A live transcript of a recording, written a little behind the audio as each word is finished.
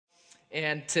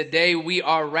And today we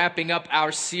are wrapping up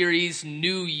our series,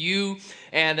 New You.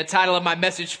 And the title of my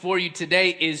message for you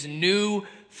today is New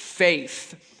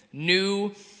Faith.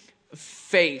 New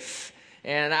Faith.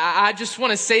 And I just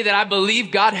want to say that I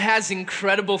believe God has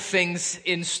incredible things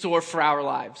in store for our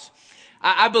lives.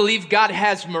 I believe God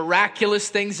has miraculous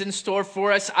things in store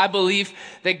for us. I believe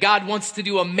that God wants to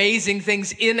do amazing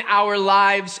things in our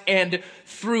lives and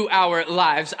through our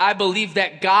lives. I believe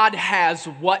that God has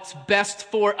what's best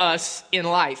for us in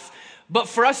life. But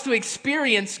for us to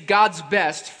experience God's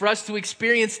best, for us to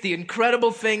experience the incredible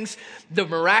things, the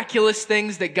miraculous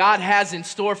things that God has in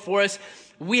store for us,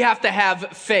 we have to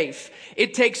have faith.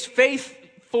 It takes faith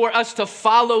for us to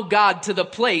follow God to the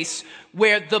place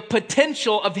where the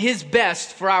potential of His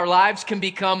best for our lives can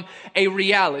become a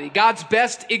reality. God's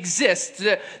best exists.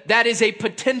 That is a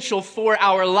potential for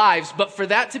our lives. But for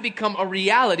that to become a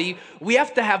reality, we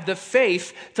have to have the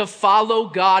faith to follow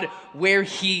God where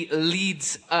He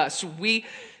leads us. We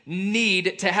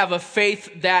need to have a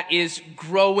faith that is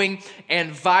growing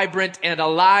and vibrant and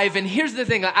alive. And here's the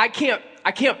thing, I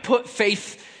can't put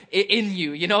faith in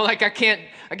you. You know, like I can't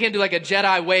do like a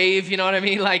Jedi wave, you know what I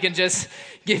mean? Like, and just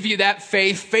give you that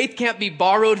faith. Faith can't be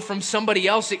borrowed from somebody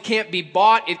else. It can't be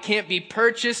bought. It can't be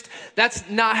purchased. That's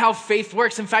not how faith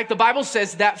works. In fact, the Bible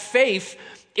says that faith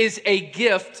is a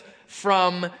gift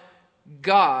from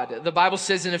God. The Bible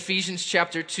says in Ephesians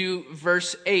chapter 2,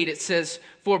 verse 8, it says,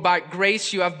 "For by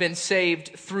grace you have been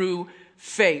saved through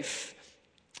faith.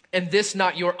 And this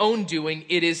not your own doing,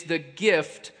 it is the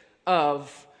gift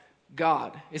of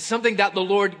God." It's something that the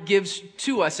Lord gives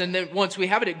to us. And then once we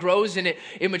have it, it grows and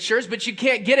it matures, but you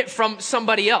can't get it from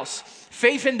somebody else.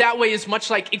 Faith in that way is much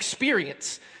like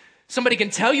experience. Somebody can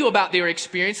tell you about their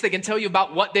experience. They can tell you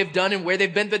about what they've done and where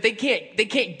they've been, but they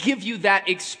can't give you that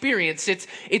experience.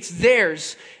 It's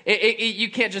theirs.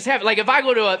 You can't just have it. Like if I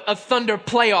go to a Thunder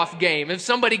playoff game, if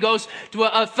somebody goes to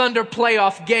a Thunder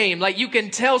playoff game, like you can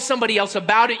tell somebody else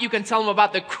about it. You can tell them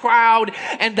about the crowd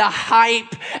and the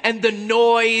hype and the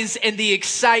noise and the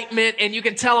excitement. And you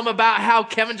can tell them about how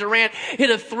Kevin Durant hit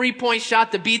a 3-point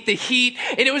shot to beat the Heat.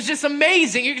 And it was just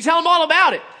amazing. You can tell them all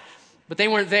about it, but they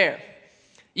weren't there.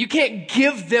 You can't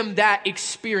give them that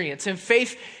experience. And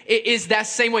faith is that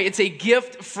same way. It's a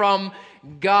gift from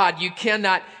God. You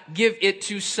cannot give it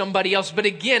to somebody else. But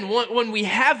again, when we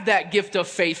have that gift of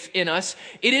faith in us,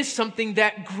 it is something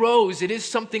that grows. It is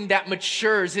something that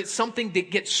matures. It's something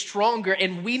that gets stronger.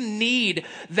 And we need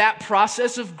that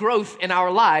process of growth in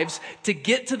our lives to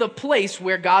get to the place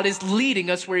where God is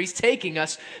leading us, where He's taking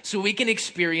us, so we can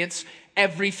experience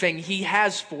everything He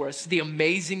has for us, the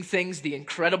amazing things, the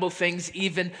incredible things,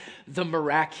 even the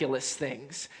miraculous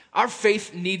things. Our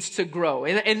faith needs to grow.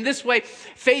 And in this way,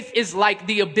 faith is like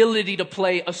the ability to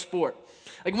play a sport.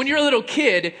 Like when you're a little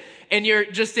kid and you're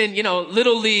just in,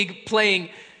 little league playing,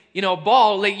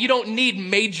 ball, like you don't need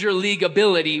major league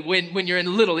ability when you're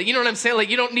in little league. You know what I'm saying? Like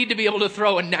you don't need to be able to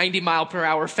throw a 90 mile per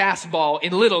hour fastball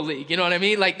in little league. You know what I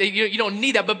mean? Like you don't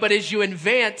need that. But as you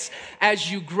advance,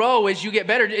 as you grow, as you get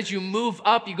better, as you move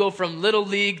up, you go from little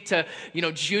league to,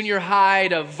 junior high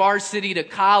to varsity to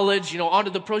college, onto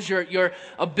the pros. Your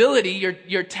ability,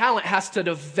 your talent has to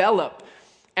develop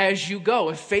as you go.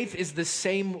 And faith is the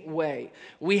same way.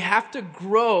 We have to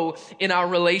grow in our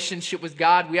relationship with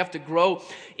God. We have to grow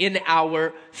in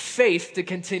our faith to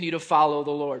continue to follow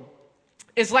the Lord.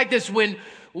 It's like this when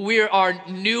we are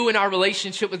new in our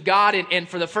relationship with God and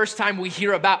for the first time we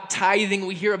hear about tithing,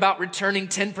 we hear about returning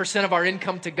 10% of our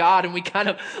income to God, and we kind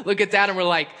of look at that and we're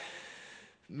like,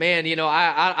 man,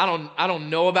 I don't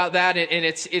know about that, and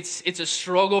it's a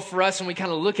struggle for us, and we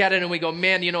kind of look at it and we go,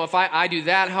 man, if I do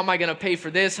that, how am I going to pay for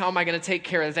this? How am I going to take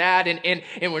care of that? And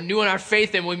we're new in our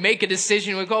faith, and we make a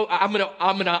decision. We go, I'm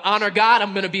gonna honor God.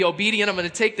 I'm gonna be obedient. I'm gonna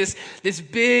take this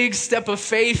big step of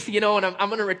faith, and I'm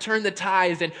gonna return the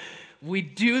tithe. And we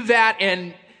do that,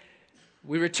 and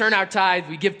we return our tithe.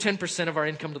 We give 10% of our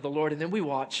income to the Lord, and then we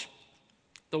watch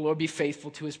the Lord be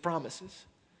faithful to His promises,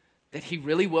 that He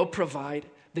really will provide,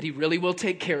 that He really will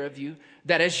take care of you,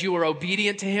 that as you are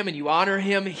obedient to Him and you honor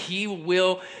Him, He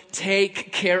will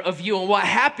take care of you. And what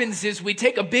happens is we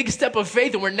take a big step of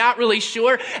faith and we're not really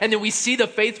sure, and then we see the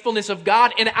faithfulness of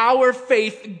God, and our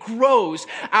faith grows,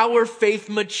 our faith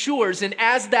matures. And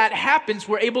as that happens,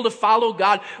 we're able to follow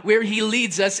God where He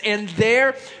leads us, and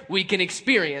there we can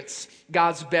experience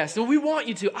God's best. And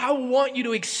I want you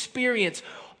to experience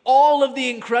all of the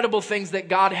incredible things that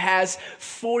God has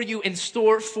for you in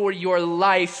store for your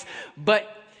life.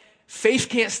 But faith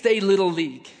can't stay little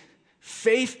league.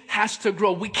 Faith has to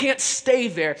grow. We can't stay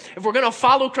there. If we're going to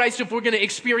follow Christ, if we're going to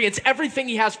experience everything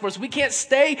he has for us, we can't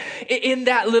stay in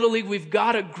that little league. We've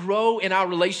got to grow in our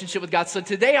relationship with God. So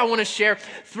today I want to share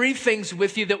 3 things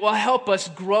with you that will help us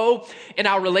grow in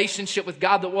our relationship with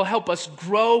God, that will help us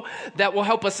grow, that will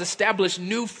help us establish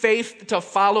new faith to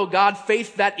follow God,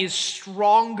 faith that is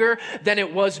stronger than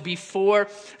it was before,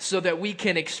 so that we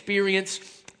can experience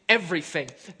everything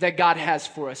that God has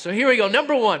for us. So here we go.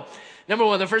 Number one,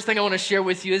 the first thing I want to share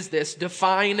with you is this: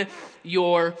 define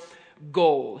your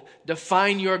goal.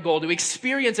 Define your goal. To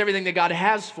experience everything that God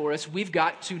has for us, we've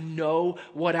got to know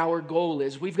what our goal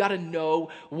is. We've got to know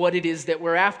what it is that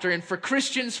we're after. And for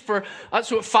Christians, for us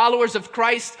who are followers of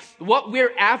Christ, what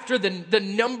we're after, the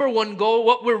number one goal,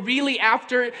 what we're really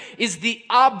after is the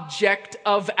object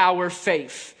of our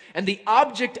faith. And the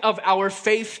object of our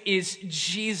faith is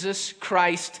Jesus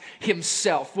Christ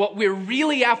himself. What we're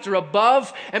really after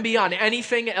above and beyond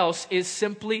anything else is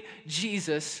simply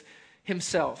Jesus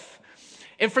himself.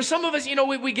 And for some of us,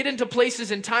 we get into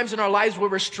places and times in our lives where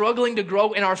we're struggling to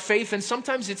grow in our faith. And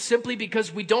sometimes it's simply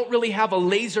because we don't really have a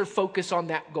laser focus on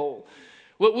that goal.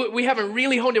 We haven't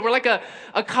really honed it. We're like a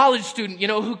college student,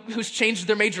 who's changed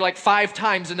their major like 5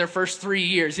 times in their first 3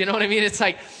 years. You know what I mean? It's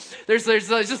like, there's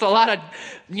just a lot of,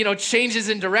 changes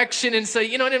in direction. And so,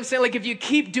 you know what I'm saying? Like if you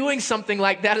keep doing something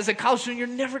like that as a college student, you're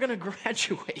never going to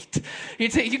graduate. You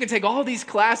can take all these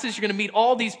classes, you're going to meet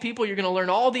all these people, you're going to learn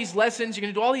all these lessons, you're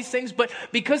going to do all these things. But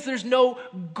because there's no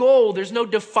goal, there's no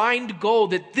defined goal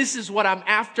that this is what I'm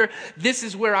after, this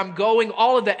is where I'm going,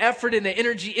 all of the effort and the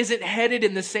energy isn't headed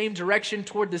in the same direction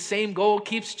toward the same goal,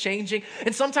 keeps changing.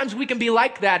 And sometimes we can be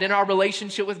like that in our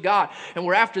relationship with God. And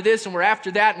we're after this and we're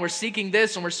after that and we're seeking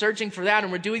this and we're searching for that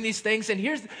and we're doing these things. And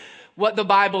here's what the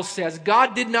Bible says.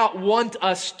 God did not want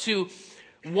us to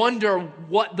wonder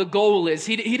what the goal is.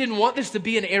 He didn't want this to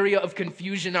be an area of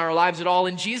confusion in our lives at all.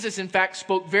 And Jesus, in fact,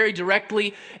 spoke very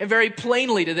directly and very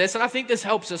plainly to this. And I think this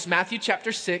helps us. Matthew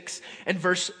chapter 6 and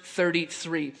verse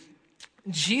 33.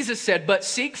 Jesus said, "But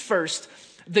seek first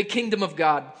the kingdom of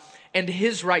God and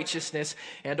his righteousness,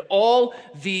 and all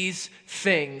these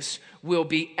things will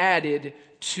be added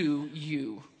to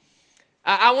you."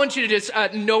 I want you to just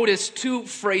notice 2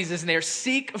 phrases in there.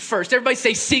 Seek first. Everybody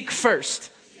say seek first.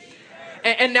 Seek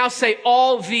first. And now say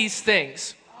all these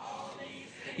things.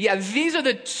 Yeah, these are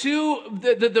the 2,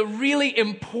 the really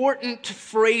important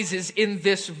phrases in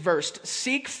this verse.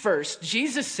 Seek first.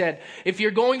 Jesus said, if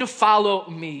you're going to follow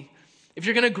me, if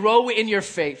you're going to grow in your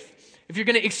faith, if you're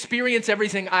going to experience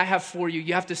everything I have for you,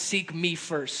 you have to seek me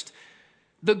first.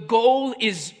 The goal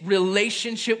is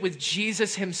relationship with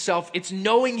Jesus himself. It's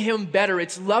knowing him better.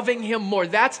 It's loving him more.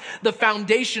 That's the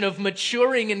foundation of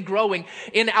maturing and growing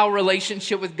in our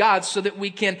relationship with God so that we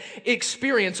can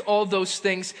experience all those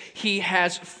things he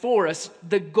has for us.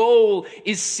 The goal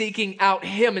is seeking out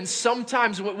him. And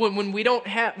sometimes when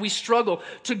we struggle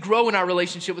to grow in our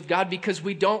relationship with God because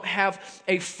we don't have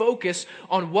a focus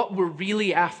on what we're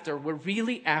really after. We're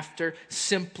really after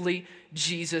simply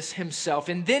Jesus himself.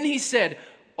 And then he said,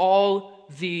 all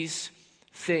these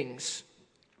things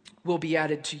will be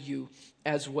added to you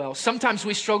as well. Sometimes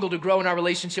we struggle to grow in our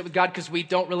relationship with God because we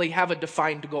don't really have a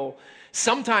defined goal.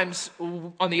 Sometimes,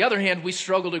 on the other hand, we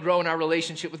struggle to grow in our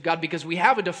relationship with God because we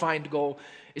have a defined goal.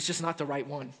 It's just not the right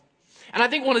one. And I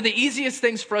think one of the easiest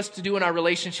things for us to do in our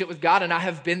relationship with God, and I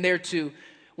have been there too,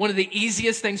 one of the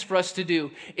easiest things for us to do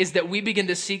is that we begin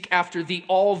to seek after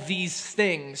all these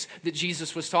things that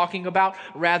Jesus was talking about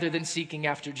rather than seeking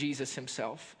after Jesus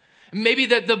himself. Maybe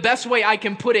the best way I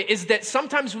can put it is that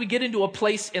sometimes we get into a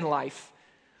place in life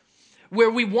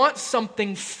where we want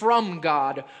something from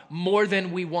God more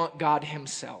than we want God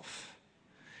himself.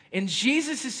 And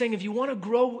Jesus is saying, if you want to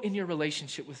grow in your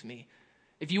relationship with me,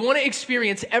 if you want to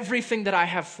experience everything that I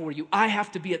have for you, I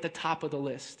have to be at the top of the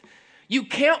list. You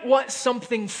can't want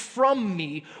something from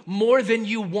me more than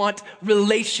you want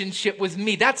relationship with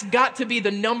me. That's got to be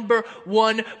the number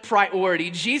one priority.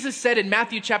 Jesus said in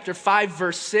Matthew chapter 5,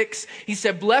 verse 6, he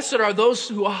said, "Blessed are those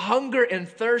who hunger and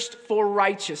thirst for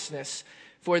righteousness,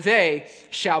 for they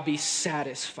shall be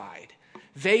satisfied."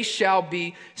 They shall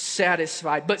be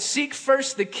satisfied. But seek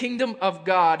first the kingdom of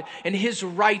God and his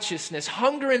righteousness.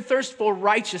 Hunger and thirst for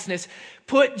righteousness.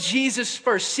 Put Jesus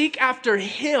first. Seek after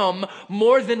him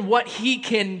more than what he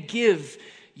can give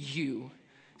you.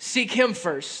 Seek him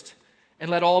first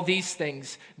and let all these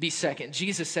things be second.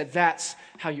 Jesus said that's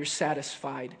how you're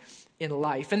satisfied in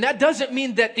life. And that doesn't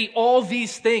mean that all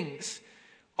these things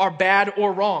are bad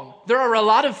or wrong. There are a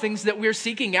lot of things that we're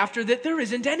seeking after that there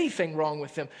isn't anything wrong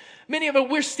with them. Many of us,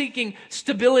 we're seeking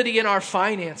stability in our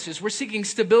finances. We're seeking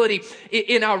stability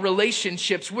in our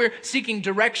relationships. We're seeking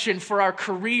direction for our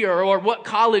career or what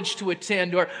college to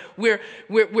attend. Or we're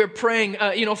praying,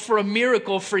 for a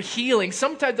miracle, for healing.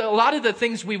 Sometimes a lot of the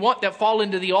things we want that fall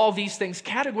into the all these things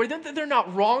category, they're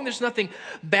not wrong. There's nothing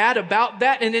bad about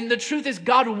that. And then the truth is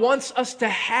God wants us to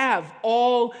have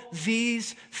all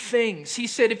these things. He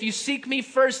said, if you seek me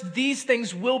first, these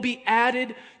things will be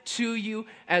added to you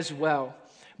as well.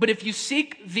 But if you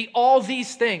seek all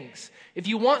these things, if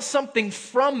you want something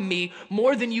from me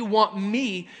more than you want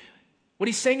me, what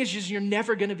he's saying is you're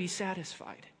never going to be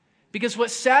satisfied. Because what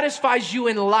satisfies you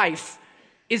in life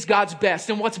is God's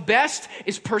best. And what's best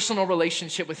is personal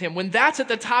relationship with him. When that's at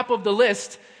the top of the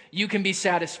list, you can be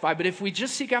satisfied. But if we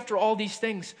just seek after all these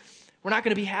things, we're not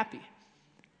going to be happy.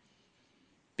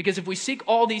 Because if we seek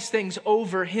all these things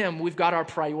over him, we've got our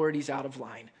priorities out of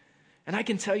line. And I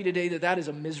can tell you today that is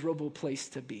a miserable place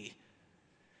to be.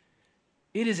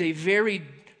 It is a very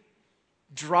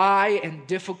dry and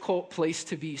difficult place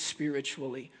to be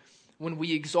spiritually when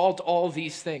we exalt all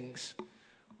these things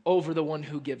over the one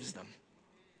who gives them.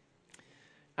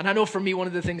 And I know for me, one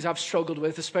of the things I've struggled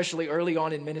with, especially early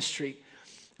on in ministry,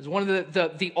 is one of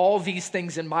the all these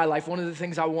things in my life. One of the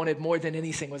things I wanted more than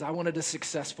anything was I wanted a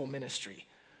successful ministry.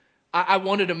 I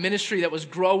wanted a ministry that was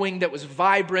growing, that was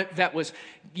vibrant, that was,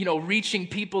 reaching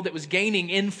people, that was gaining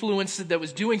influence, that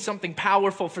was doing something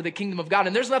powerful for the kingdom of God.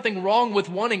 And there's nothing wrong with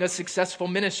wanting a successful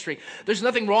ministry. There's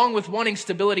nothing wrong with wanting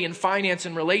stability in finance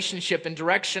and relationship and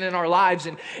direction in our lives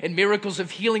and miracles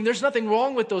of healing. There's nothing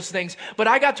wrong with those things. But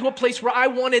I got to a place where I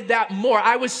wanted that more.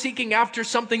 I was seeking after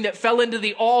something that fell into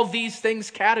the all these things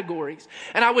categories.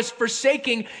 And I was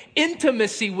forsaking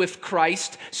intimacy with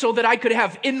Christ so that I could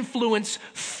have influence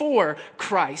for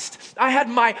Christ. I had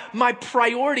my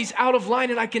priorities out of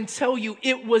line, and I can tell you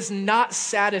it was not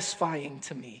satisfying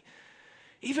to me.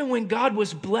 Even when God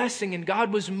was blessing and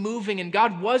God was moving and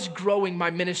God was growing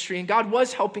my ministry and God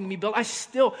was helping me build,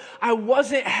 I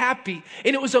wasn't happy.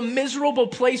 And it was a miserable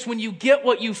place when you get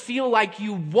what you feel like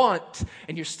you want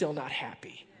and you're still not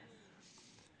happy.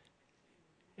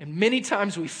 And many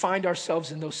times we find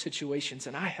ourselves in those situations,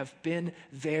 and I have been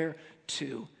there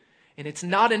too. And it's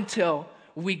not until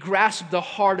we grasp the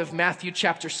heart of Matthew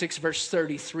chapter 6, verse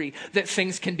 33, that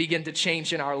things can begin to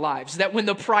change in our lives. That when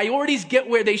the priorities get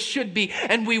where they should be,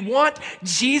 and we want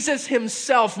Jesus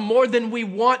himself more than we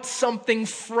want something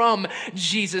from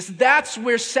Jesus, that's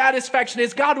where satisfaction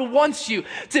is. God wants you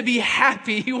to be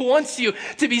happy. He wants you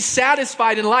to be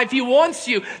satisfied in life. He wants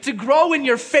you to grow in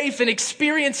your faith and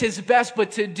experience his best.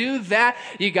 But to do that,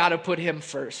 you got to put him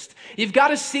first. You've got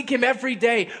to seek him every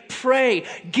day. Pray.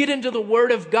 Get into the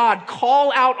word of God. Call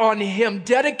out on him.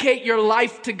 Dedicate your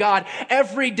life to God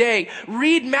every day.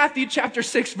 Read Matthew chapter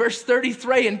 6, verse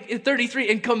 33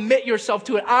 and commit yourself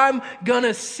to it. I'm going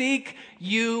to seek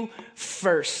you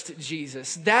first,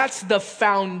 Jesus. That's the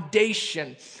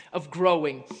foundation of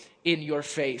growing in your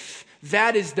faith.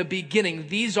 That is the beginning.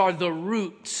 These are the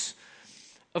roots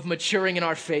of maturing in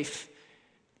our faith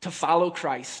to follow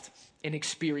Christ and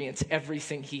experience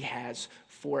everything he has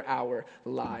for our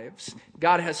lives.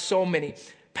 God has so many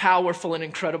powerful and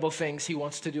incredible things he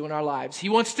wants to do in our lives. He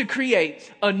wants to create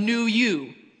a new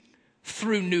you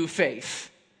through new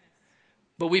faith.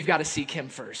 But we've got to seek him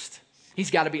first. He's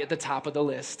got to be at the top of the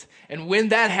list. And when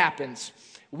that happens,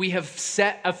 we have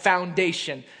set a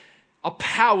foundation, a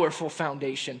powerful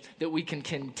foundation that we can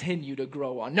continue to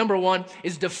grow on. Number one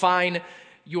is define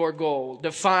your goal.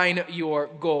 Define your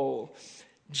goal.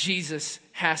 Jesus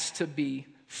has to be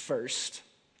first.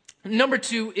 Number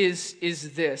two is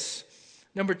this.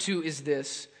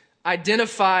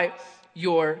 Identify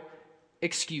your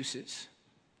excuses.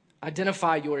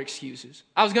 Identify your excuses.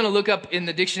 I was going to look up in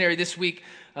the dictionary this week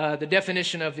the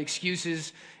definition of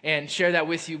excuses and share that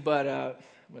with you, but I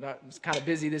was kind of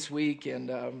busy this week, and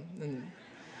the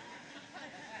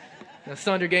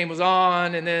Thunder game was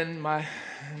on, and then my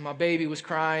baby was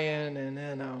crying, and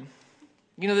then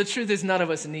the truth is none of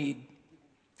us need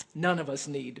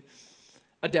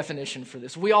a definition for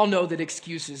this. We all know that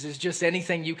excuses is just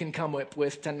anything you can come up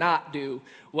with to not do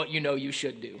what you know you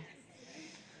should do.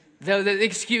 The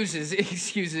excuses,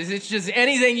 it's just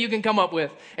anything you can come up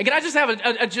with. And can I just have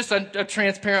a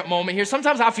transparent moment here?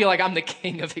 Sometimes I feel like I'm the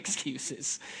king of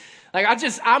excuses. Like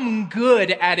I'm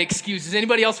good at excuses.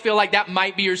 Anybody else feel like that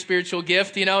might be your spiritual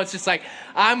gift? It's just like,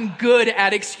 I'm good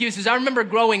at excuses. I remember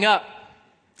growing up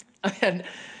and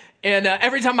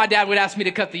every time my dad would ask me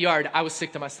to cut the yard, I was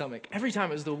sick to my stomach. Every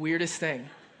time. It was the weirdest thing.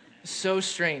 So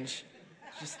strange.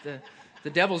 Just The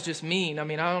devil's just mean. I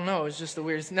don't know. It's just the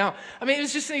weirdest. No, it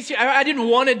was just, I didn't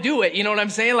want to do it. You know what I'm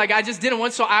saying? Like, I just didn't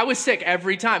want, so I was sick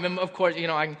every time. And of course, I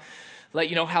can let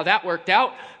you know how that worked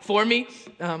out for me.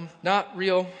 Not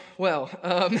real well.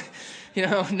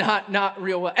 Not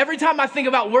real well. Every time I think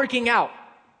about working out,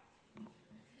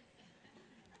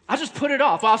 I'll just put it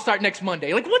off. I'll start next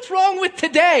Monday. Like, what's wrong with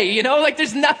today? Like,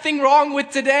 there's nothing wrong with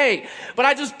today. But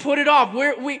I just put it off.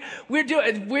 We're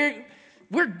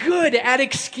good at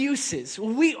excuses.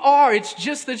 We are. It's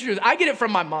just the truth. I get it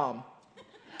from my mom.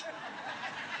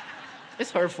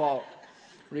 It's her fault,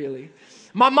 really.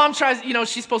 My mom tries,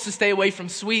 she's supposed to stay away from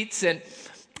sweets. And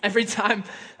every time,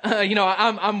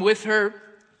 I'm with her,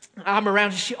 I'm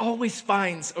around her, she always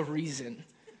finds a reason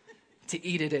to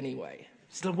eat it anyway.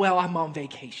 So, well, I'm on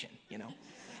vacation,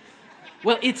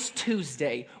 Well, it's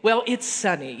Tuesday. Well, it's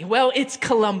sunny. Well, it's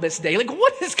Columbus Day. Like,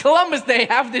 what does Columbus Day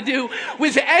have to do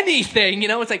with anything?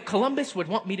 It's like Columbus would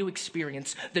want me to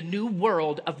experience the new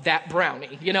world of that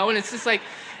brownie, And it's just like,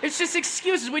 it's just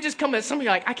excuses. We just come at somebody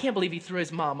like, I can't believe he threw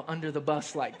his mom under the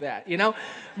bus like that,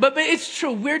 But it's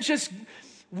true.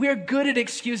 We're good at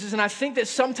excuses. And I think that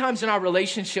sometimes in our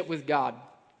relationship with God,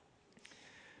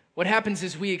 what happens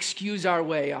is we excuse our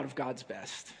way out of God's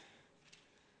best.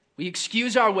 We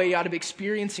excuse our way out of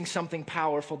experiencing something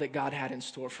powerful that God had in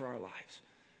store for our lives.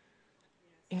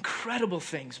 Incredible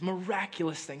things,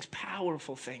 miraculous things,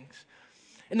 powerful things.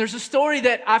 And there's a story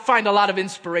that I find a lot of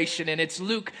inspiration in. It's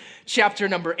Luke chapter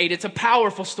number 8. It's a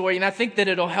powerful story, and I think that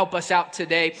it'll help us out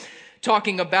today,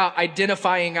 talking about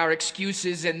identifying our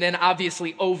excuses and then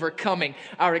obviously overcoming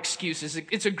our excuses.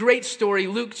 It's a great story,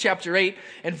 Luke chapter 8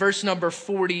 and verse number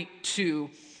 42.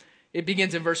 It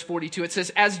begins in verse 42. It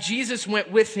says, as Jesus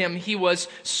went with him, he was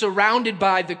surrounded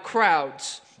by the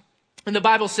crowds. And the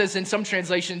Bible says in some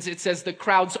translations, it says the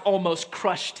crowds almost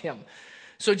crushed him.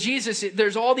 So Jesus,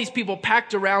 there's all these people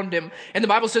packed around him. And the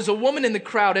Bible says a woman in the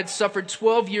crowd had suffered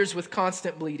 12 years with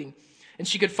constant bleeding, and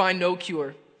she could find no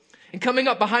cure. And coming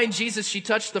up behind Jesus, she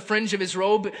touched the fringe of his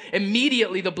robe.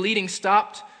 Immediately the bleeding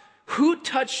stopped. Who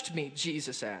touched me?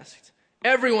 Jesus asked.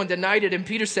 Everyone denied it, and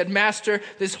Peter said, Master,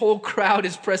 this whole crowd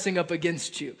is pressing up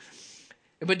against you.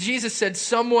 But Jesus said,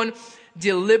 someone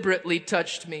deliberately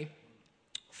touched me,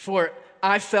 for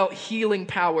I felt healing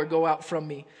power go out from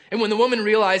me. And when the woman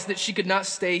realized that she could not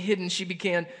stay hidden, she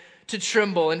began to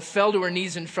tremble and fell to her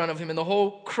knees in front of him. And the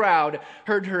whole crowd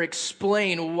heard her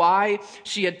explain why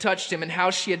she had touched him and how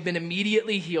she had been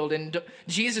immediately healed. And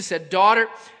Jesus said, daughter,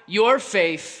 your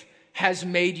faith has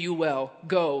made you well.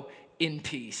 Go in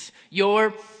peace.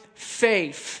 Your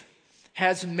faith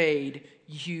has made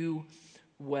you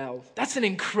well. That's an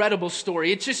incredible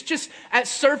story. It's just at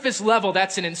surface level,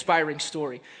 that's an inspiring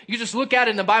story. You just look at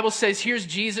it and the Bible says, here's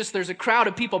Jesus. There's a crowd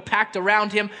of people packed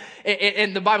around him.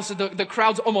 And the Bible says the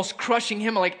crowd's almost crushing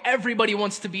him. Like everybody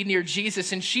wants to be near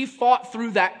Jesus. And she fought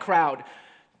through that crowd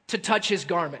to touch his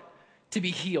garment, to be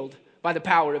healed by the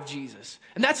power of Jesus.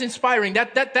 And that's inspiring.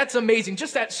 That's amazing,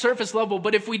 just at surface level.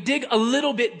 But if we dig a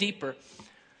little bit deeper,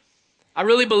 I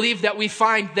really believe that we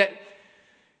find that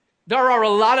there are a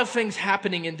lot of things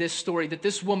happening in this story that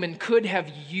this woman could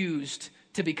have used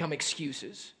to become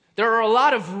excuses. There are a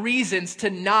lot of reasons to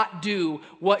not do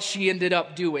what she ended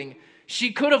up doing.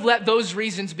 She could have let those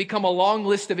reasons become a long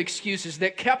list of excuses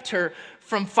that kept her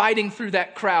from fighting through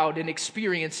that crowd and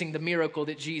experiencing the miracle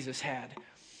that Jesus had.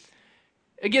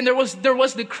 Again, there was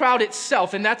the crowd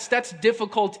itself, and that's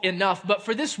difficult enough. But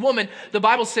for this woman, the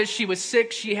Bible says she was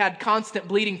sick. She had constant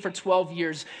bleeding for 12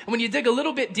 years. And when you dig a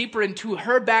little bit deeper into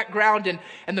her background and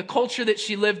the culture that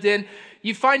she lived in,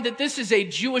 you find that this is a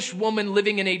Jewish woman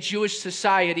living in a Jewish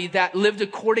society that lived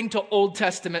according to Old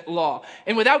Testament law.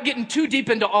 And without getting too deep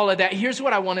into all of that, here's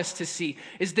what I want us to see,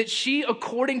 is that she,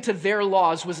 according to their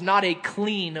laws, was not a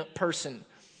clean person.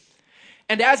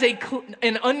 And as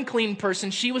an unclean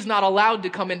person, she was not allowed to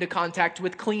come into contact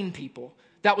with clean people.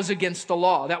 That was against the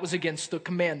law. That was against the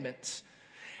commandments.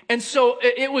 And so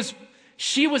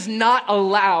she was not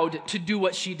allowed to do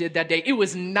what she did that day. It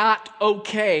was not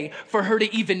okay for her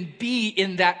to even be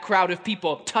in that crowd of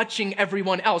people, touching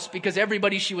everyone else, because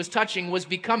everybody she was touching was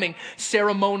becoming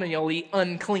ceremonially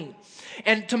unclean.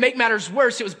 And to make matters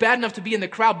worse, it was bad enough to be in the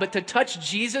crowd, but to touch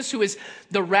Jesus, who is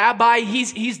the rabbi,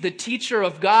 he's the teacher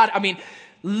of God. I mean,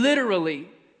 literally,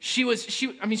 she was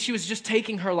just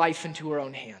taking her life into her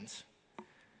own hands.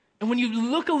 And when you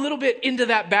look a little bit into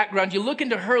that background, you look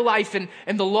into her life and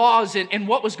the laws and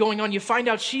what was going on, you find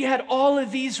out she had all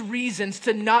of these reasons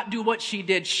to not do what she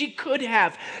did. She could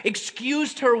have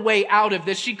excused her way out of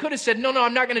this. She could have said, no,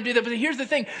 I'm not going to do that. But here's the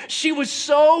thing. She was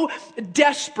so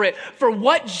desperate for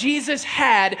what Jesus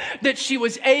had that she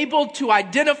was able to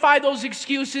identify those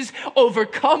excuses,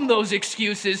 overcome those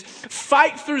excuses,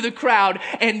 fight through the crowd,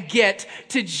 and get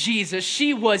to Jesus.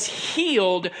 She was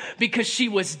healed because she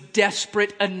was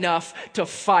desperate enough to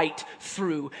fight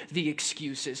through the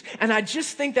excuses. And I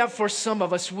just think that for some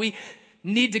of us, we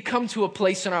need to come to a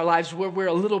place in our lives where we're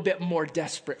a little bit more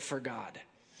desperate for God.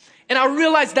 And I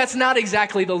realize that's not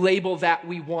exactly the label that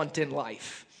we want in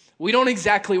life. We don't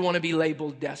exactly want to be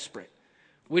labeled desperate.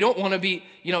 We don't want to be,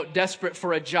 desperate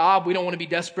for a job. We don't want to be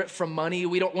desperate for money.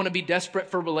 We don't want to be desperate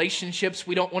for relationships.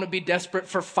 We don't want to be desperate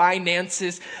for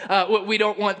finances. We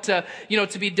don't want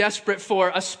to be desperate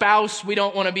for a spouse. We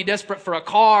don't want to be desperate for a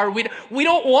car. We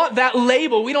don't want that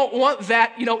label. We don't want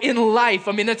that, in life.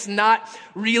 I mean, that's not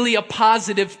really a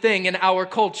positive thing in our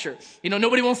culture.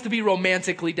 Nobody wants to be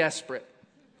romantically desperate.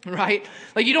 Right?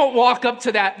 Like you don't walk up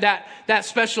to that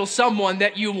special someone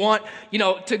that you want,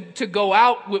 to go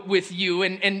out with you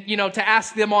and to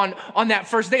ask them on that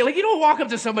first date. Like you don't walk up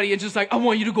to somebody and just like, I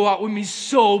want you to go out with me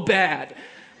so bad.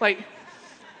 Like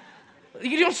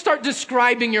you don't start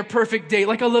describing your perfect date.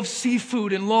 Like I love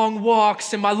seafood and long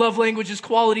walks and my love language is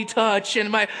quality touch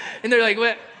and they're like,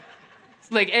 what?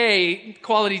 Like A,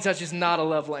 quality touch is not a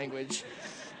love language.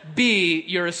 B,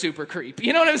 you're a super creep.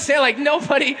 You know what I'm saying? Like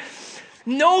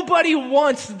Nobody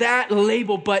wants that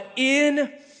label, but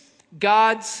in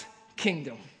God's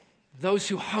kingdom, those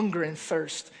who hunger and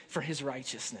thirst for his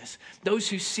righteousness, those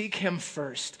who seek him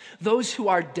first, those who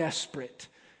are desperate,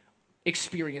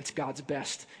 experience God's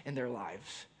best in their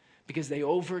lives because they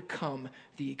overcome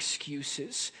the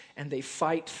excuses and they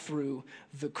fight through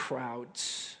the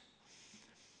crowds.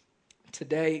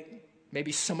 Today,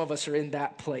 maybe some of us are in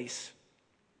that place.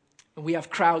 And we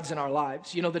have crowds in our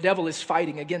lives. The devil is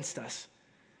fighting against us.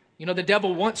 The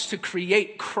devil wants to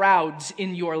create crowds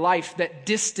in your life that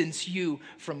distance you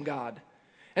from God.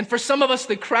 And for some of us,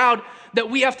 the crowd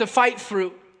that we have to fight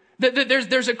through,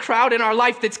 there's a crowd in our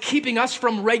life that's keeping us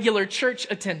from regular church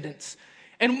attendance.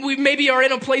 And we maybe are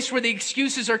in a place where the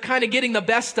excuses are kind of getting the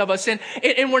best of us. And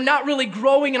we're not really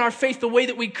growing in our faith the way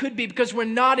that we could be because we're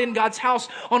not in God's house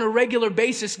on a regular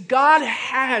basis. God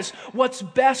has what's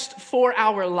best for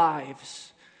our lives.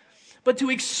 But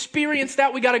to experience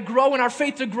that, we got to grow in our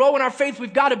faith. To grow in our faith,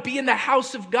 we've got to be in the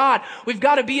house of God. We've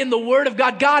got to be in the Word of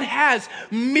God. God has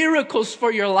miracles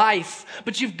for your life,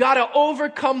 but you've got to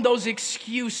overcome those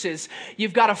excuses.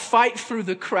 You've got to fight through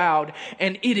the crowd,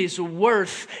 and it is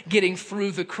worth getting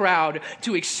through the crowd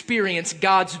to experience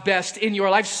God's best in your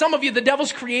life. Some of you, the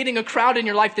devil's creating a crowd in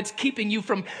your life that's keeping you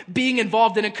from being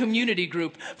involved in a community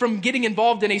group, from getting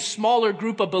involved in a smaller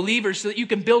group of believers so that you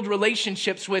can build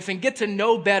relationships with and get to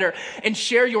know better and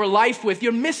share your life with.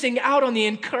 You're missing out on the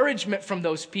encouragement from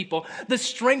those people, the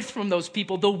strength from those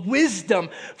people, the wisdom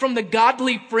from the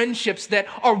godly friendships that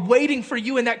are waiting for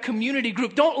you in that community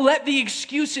group. Don't let the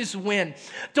excuses win.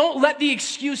 Don't let the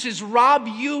excuses rob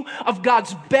you of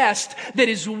God's best that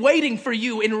is waiting for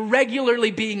you in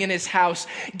regularly being in his house,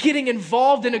 getting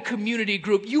involved in a community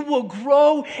group. You will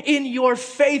grow in your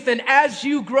faith, and as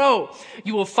you grow,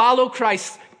 you will follow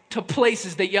Christ to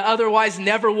places that you otherwise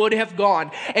never would have gone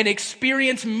and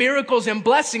experience miracles and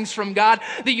blessings from God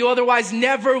that you otherwise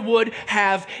never would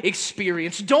have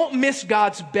experienced. Don't miss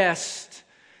God's best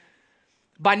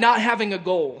by not having a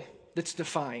goal that's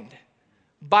defined,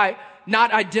 by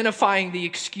not identifying the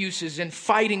excuses and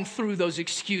fighting through those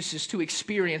excuses to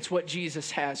experience what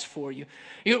Jesus has for you.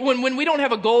 When we don't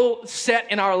have a goal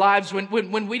set in our lives, when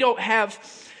we don't have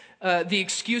the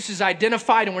excuses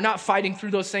identified and we're not fighting through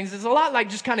those things, it's a lot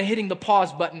like just kind of hitting the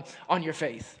pause button on your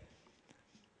faith.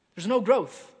 There's no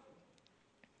growth.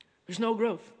 There's no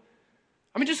growth.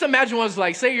 I mean, just imagine what it's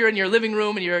like. Say you're in your living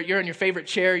room and you're in your favorite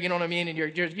chair, you know what I mean? And you're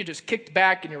just kicked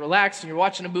back and you're relaxed and you're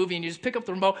watching a movie and you just pick up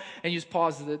the remote and you just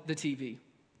pause the TV.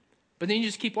 But then you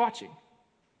just keep watching.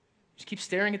 Just keep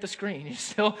staring at the screen. You're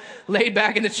still laid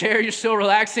back in the chair. You're still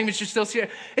relaxing, but you're still scared.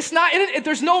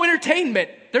 There's no entertainment.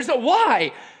 There's no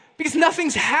why. Because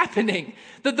nothing's happening.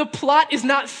 The plot is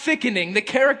not thickening. The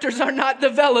characters are not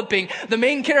developing. The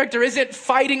main character isn't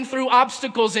fighting through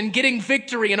obstacles and getting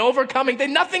victory and overcoming.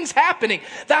 Nothing's happening.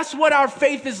 That's what our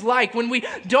faith is like when we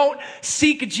don't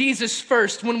seek Jesus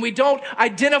first, when we don't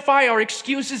identify our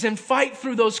excuses and fight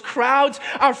through those crowds.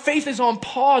 Our faith is on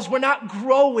pause. We're not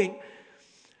growing.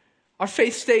 Our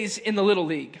faith stays in the little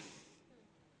league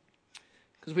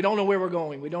because we don't know where we're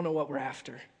going. We don't know what we're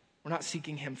after. We're not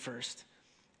seeking him first.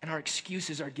 and our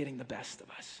excuses are getting the best of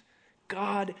us.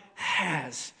 God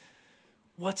has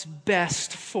what's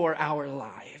best for our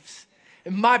lives.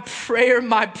 And my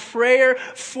prayer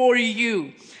for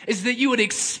you is that you would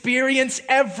experience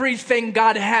everything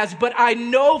God has. But I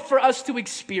know for us to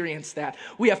experience that,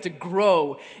 we have to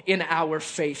grow in our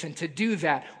faith. And to do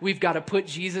that, we've got to put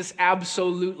Jesus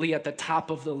absolutely at the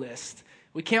top of the list.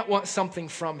 We can't want something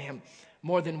from him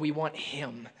more than we want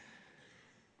him.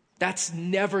 That's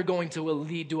never going to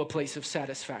lead to a place of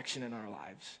satisfaction in our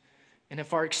lives. And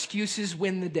if our excuses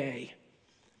win the day,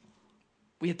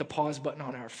 we hit the pause button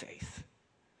on our faith.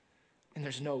 And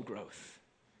there's no growth.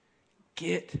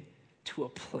 Get to a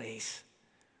place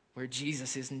where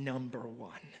Jesus is number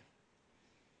one.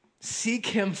 Seek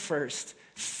him first.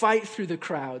 Fight through the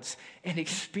crowds and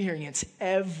experience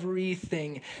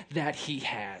everything that he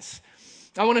has.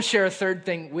 I want to share a third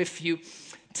thing with you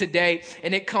today,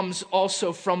 and it comes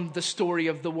also from the story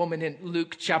of the woman in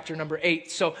Luke chapter number 8.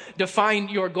 So define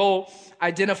your goal,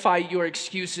 identify your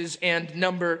excuses, and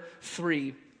number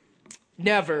 3,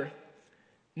 never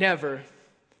give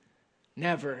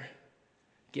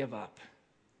up.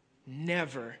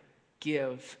 Never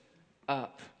give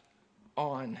up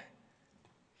on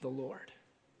the Lord.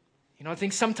 You know, I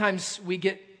think sometimes we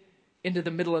get into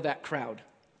the middle of that crowd.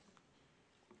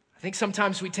 I think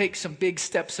sometimes we take some big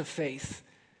steps of faith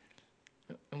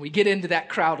and we get into that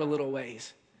crowd a little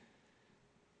ways.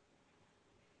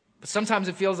 But sometimes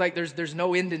it feels like there's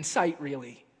no end in sight,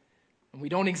 really. And we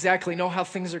don't exactly know how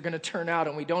things are going to turn out,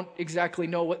 and we don't exactly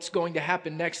know what's going to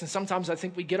happen next. And sometimes I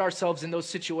think we get ourselves in those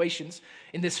situations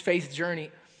in this faith journey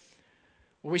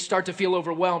where we start to feel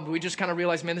overwhelmed. We just kind of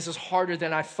realize, man, this is harder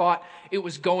than I thought it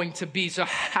was going to be. So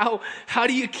how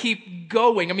do you keep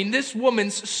going? I mean, this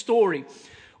woman's story,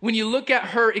 when you look at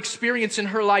her experience in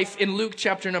her life in Luke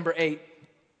chapter number 8,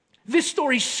 this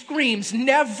story screams,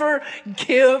 never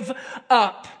give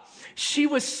up. She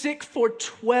was sick for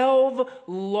 12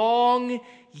 long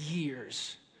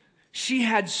years. She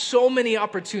had so many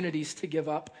opportunities to give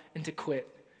up and to quit.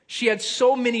 She had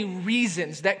so many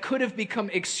reasons that could have become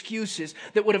excuses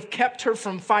that would have kept her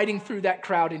from fighting through that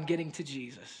crowd and getting to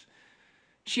Jesus.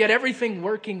 She had everything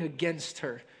working against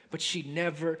her, but she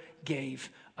never gave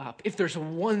up. If there's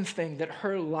one thing that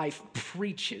her life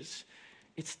preaches,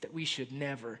 it's that we should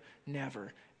never,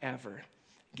 ever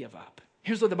give up.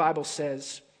 Here's what the Bible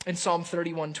says in Psalm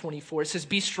 31:24. It says,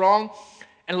 "Be strong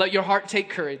and let your heart take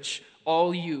courage,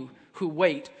 all you who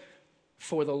wait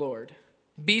for the Lord."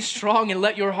 Be strong and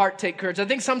let your heart take courage. I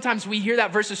think sometimes we hear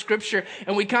that verse of scripture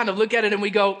and we kind of look at it and we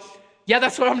go, yeah,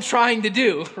 that's what I'm trying to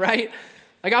do, right?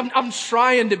 Like I'm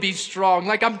trying to be strong.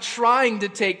 Like I'm trying to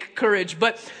take courage.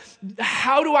 But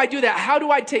how do I do that? How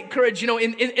do I take courage,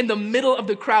 in the middle of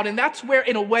the crowd? And that's where,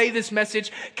 in a way, this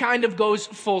message kind of goes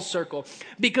full circle.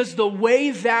 Because the way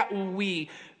that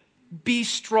we be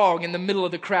strong in the middle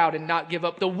of the crowd and not give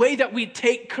up, the way that we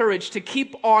take courage to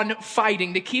keep on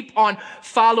fighting, to keep on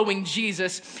following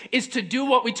Jesus, is to do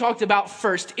what we talked about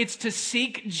first. It's to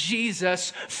seek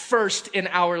Jesus first in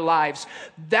our lives.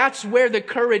 That's where the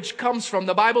courage comes from.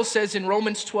 The Bible says in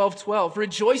Romans 12:12,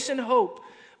 "Rejoice in hope,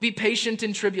 be patient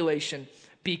in tribulation,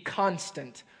 be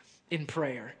constant in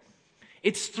prayer."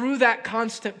 It's through that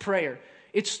constant prayer.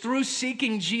 It's through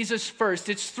seeking Jesus first.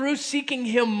 It's through seeking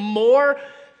him more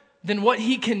than what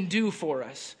he can do for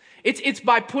us. It's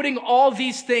by putting all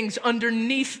these things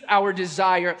underneath our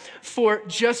desire for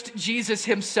just Jesus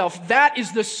himself. That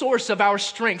is the source of our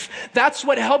strength. That's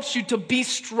what helps you to be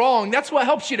strong. That's what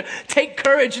helps you to take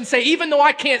courage and say, even though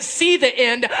I can't see the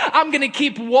end, I'm going to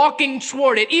keep walking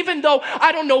toward it. Even though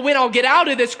I don't know when I'll get out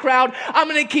of this crowd, I'm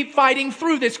going to keep fighting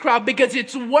through this crowd because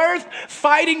it's worth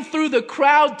fighting through the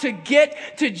crowd to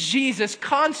get to Jesus.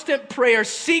 Constant prayer.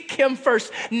 Seek him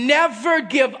first. Never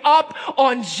give up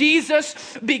on Jesus,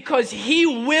 because he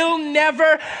will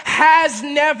never, has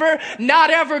never, not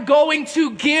ever going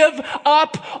to give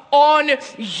up on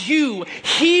you.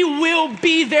 He will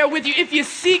be there with you. If you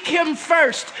seek him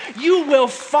first, you will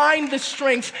find the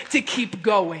strength to keep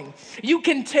going. You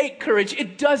can take courage.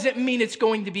 It doesn't mean it's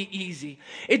going to be easy.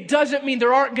 It doesn't mean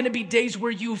there aren't going to be days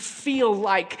where you feel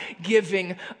like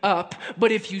giving up.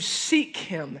 But if you seek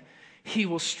him, he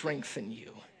will strengthen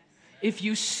you. If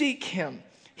you seek him,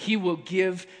 he will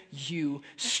give you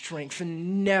strength.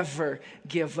 And never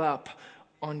give up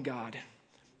on God.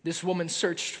 This woman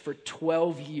searched for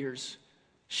 12 years.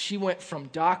 She went from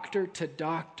doctor to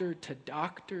doctor to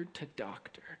doctor to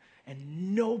doctor,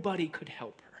 and nobody could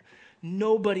help her.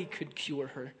 Nobody could cure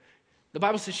her. The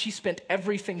Bible says she spent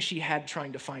everything she had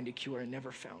trying to find a cure and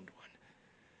never found one.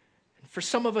 And for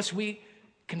some of us, we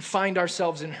can find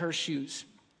ourselves in her shoes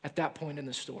at that point in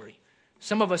the story.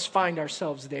 Some of us find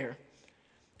ourselves there.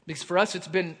 Because for us, it's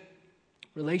been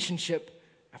relationship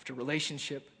after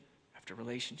relationship after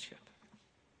relationship.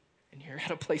 And you're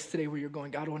at a place today where you're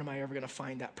going, God, when am I ever going to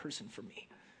find that person for me?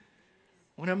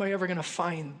 When am I ever going to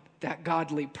find that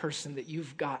godly person that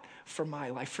you've got for my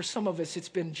life? For some of us, it's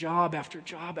been job after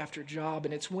job after job,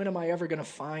 and it's when am I ever going to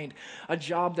find a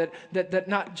job that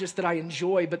not just that I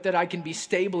enjoy, but that I can be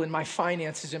stable in my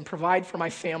finances and provide for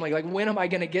my family? Like, when am I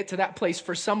going to get to that place?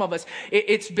 For some of us,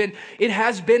 it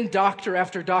has been doctor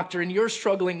after doctor, and you're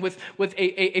struggling with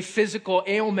a physical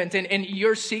ailment, and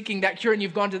you're seeking that cure, and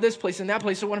you've gone to this place and that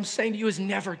place. So what I'm saying to you is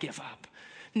never give up.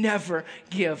 Never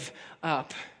give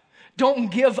up.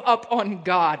 Don't give up on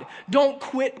God. Don't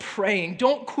quit praying.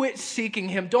 Don't quit seeking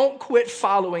Him. Don't quit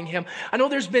following Him. I know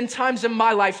there's been times in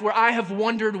my life where I have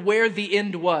wondered where the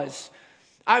end was.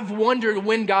 I've wondered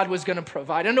when God was going to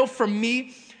provide. I know for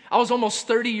me, I was almost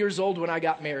 30 years old when I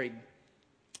got married.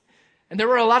 And there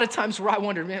were a lot of times where I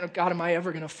wondered, man, God, am I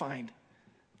ever going to find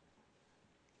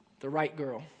the right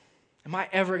girl? Am I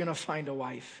ever going to find a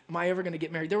wife? Am I ever going to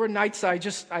get married? There were nights I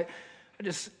just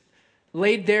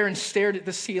laid there and stared at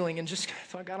the ceiling and just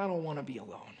thought, God, I don't want to be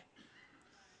alone.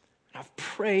 And I've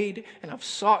prayed and I've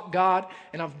sought God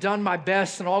and I've done my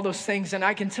best and all those things. And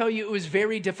I can tell you it was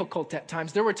very difficult at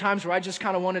times. There were times where I just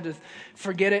kind of wanted to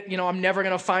forget it. You know, I'm never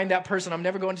going to find that person. I'm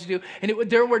never going to do. And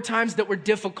there were times that were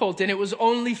difficult. And it was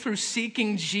only through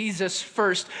seeking Jesus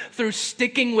first, through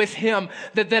sticking with Him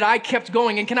that I kept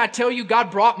going. And can I tell you, God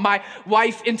brought my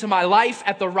wife into my life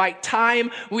at the right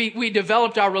time. We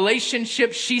developed our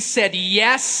relationship. She said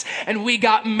yes. And we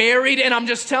got married. And I'm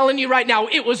just telling you right now,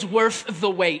 it was worth the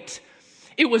wait.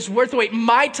 It was worth the wait.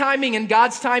 My timing and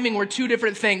God's timing were two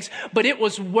different things, but it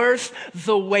was worth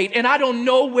the wait. And I don't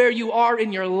know where you are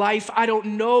in your life. I don't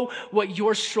know what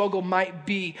your struggle might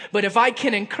be. But if I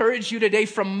can encourage you today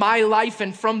from my life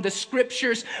and from the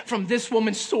scriptures, from this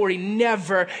woman's story,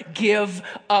 never give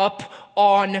up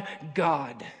on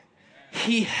God.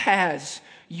 He has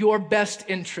your best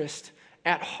interest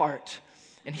at heart,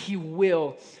 and He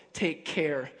will take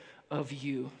care of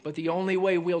you. But the only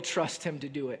way we'll trust Him to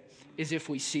do it is if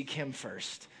we seek Him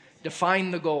first.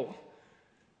 Define the goal.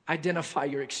 Identify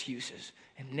your excuses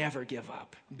and never give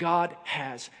up. God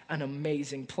has an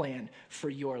amazing plan for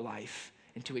your life.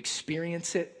 And to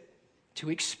experience it,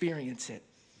 you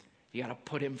got to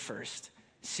put Him first.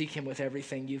 Seek Him with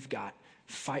everything you've got.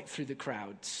 Fight through the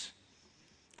crowds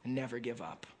and never give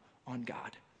up on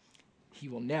God. He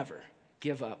will never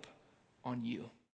give up on you.